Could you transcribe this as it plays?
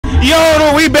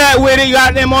Yo, we back with it. You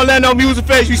got them Orlando Music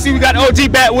Fest. You see, we got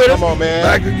OG back with us. Come on, man.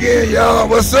 Back again, y'all.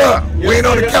 What's up? Yes, we ain't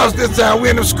on the yes, couch this time.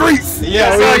 We in the streets.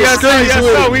 Yes,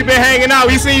 sir. We been hanging out.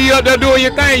 We see you up there doing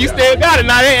your thing. You still got it.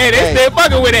 Now they still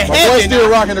fucking with it. My boy still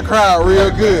rocking the crowd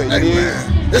real good. Hey,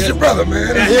 man. It's your brother,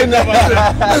 man. Listen,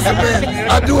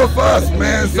 man, I do it for us,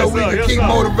 man, so we can keep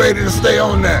motivated and stay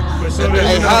on that.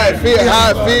 Hey,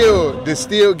 how it feel to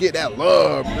still get that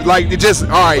love? Like, it just, all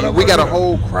right, we got a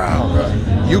whole crowd.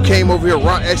 You came over here,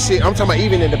 rock that shit. I'm talking about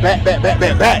even in the back,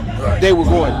 they were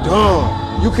going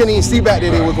dumb. You couldn't even see back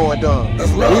there, they were going dumb.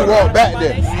 We walked back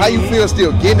there. How you feel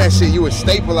still getting that shit? You a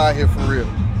staple out here for real.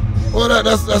 Well,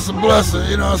 that's a blessing,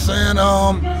 you know what I'm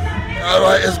saying? All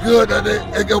right, it's good that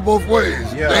it go both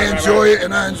ways. Yeah, they enjoy it,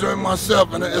 and I enjoy it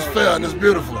myself, and it's fair and it's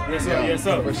beautiful. Yes, sir. Yes,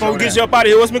 sir. Before we get you up out of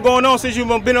here, what's been going on since you've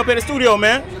been up in the studio,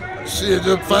 man? Shit,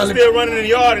 just finally. Still running in the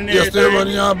yard and everything. Yeah, still running in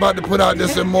the yard. About to put out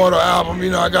this Immortal album.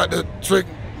 You know, I got the Trick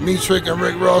and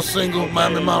Rick Ross single,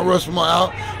 Miami Mount Rushmore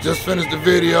out. Just finished the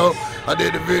video. I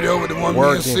did the video with the one me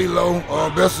and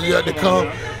CeeLo, Best of Yet to Come.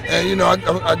 And you know,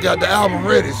 I got the album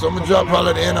ready, so I'm gonna drop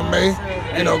probably at the end of May.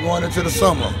 You know, going into the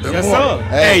summer. Yes, sir.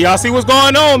 Hey, y'all see what's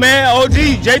going on, man?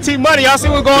 OG, JT Money, y'all see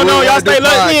what's going on? Y'all stay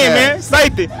locked in, man.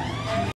 Safety.